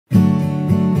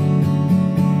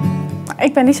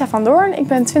Ik ben Lisa van Doorn, ik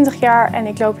ben 20 jaar en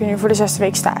ik loop hier nu voor de 6e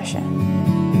week stage.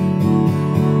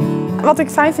 Wat ik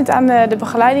fijn vind aan de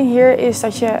begeleiding hier is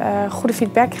dat je goede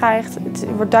feedback krijgt. Het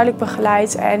wordt duidelijk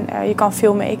begeleid en je kan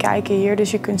veel meekijken hier,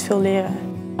 dus je kunt veel leren.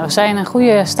 We zijn een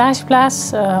goede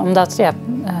stageplaats, omdat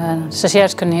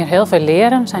stagiaires kunnen hier heel veel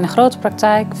leren. We zijn een grote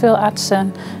praktijk, veel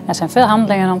artsen, er zijn veel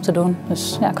handelingen om te doen.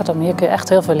 Dus ja, kortom, hier kun je echt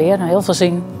heel veel leren, heel veel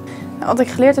zien. Wat ik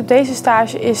geleerd heb deze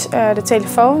stage is de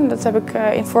telefoon. Dat heb ik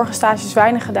in vorige stages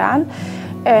weinig gedaan.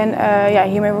 En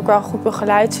hiermee word ik wel goed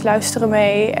begeleid, ze luisteren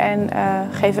mee en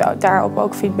geven daarop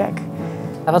ook feedback.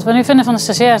 Wat we nu vinden van de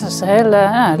stagiaires is een hele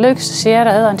leuke stagiaire,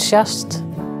 heel enthousiast.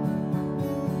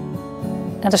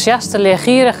 Enthousiaste,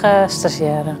 leergierige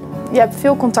stagiaire. Je hebt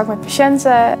veel contact met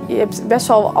patiënten, je hebt best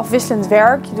wel afwisselend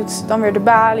werk. Je doet dan weer de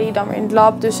balie, dan weer in het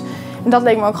lab. Dus, en dat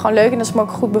leek me ook gewoon leuk en dat is me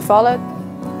ook goed bevallen.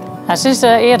 Ja, ze is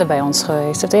eerder bij ons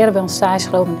geweest. Ze heeft eerder bij ons stage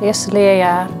gelopen in het eerste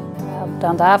leerjaar.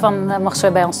 Dan daarvan mocht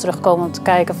ze bij ons terugkomen om te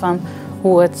kijken van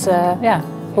hoe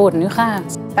het nu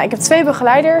gaat. Nou, ik heb 2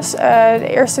 begeleiders. De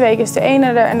eerste week is de ene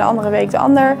er en de andere week de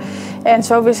ander. En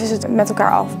zo wisselen ze het met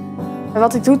elkaar af.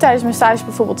 Wat ik doe tijdens mijn stage is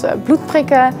bijvoorbeeld bloed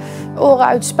prikken, oren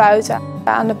uitspuiten,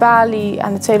 aan de balie,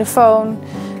 aan de telefoon,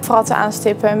 fratten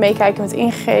aanstippen, meekijken met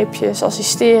ingreepjes,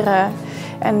 assisteren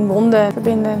en wonden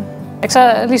verbinden. Ik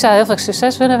zou Lisa heel veel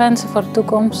succes willen wensen voor de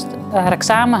toekomst, haar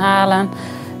examen halen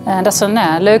en dat ze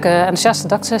een leuke, enthousiaste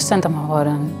doktersassistenten mag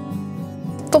worden.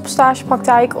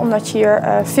 Topstagepraktijk, omdat je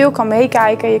hier veel kan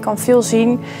meekijken, je kan veel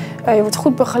zien, je wordt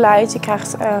goed begeleid, je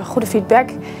krijgt goede feedback.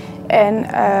 En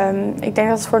ik denk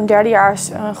dat het voor een derdejaars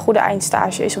een goede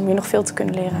eindstage is om hier nog veel te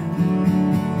kunnen leren.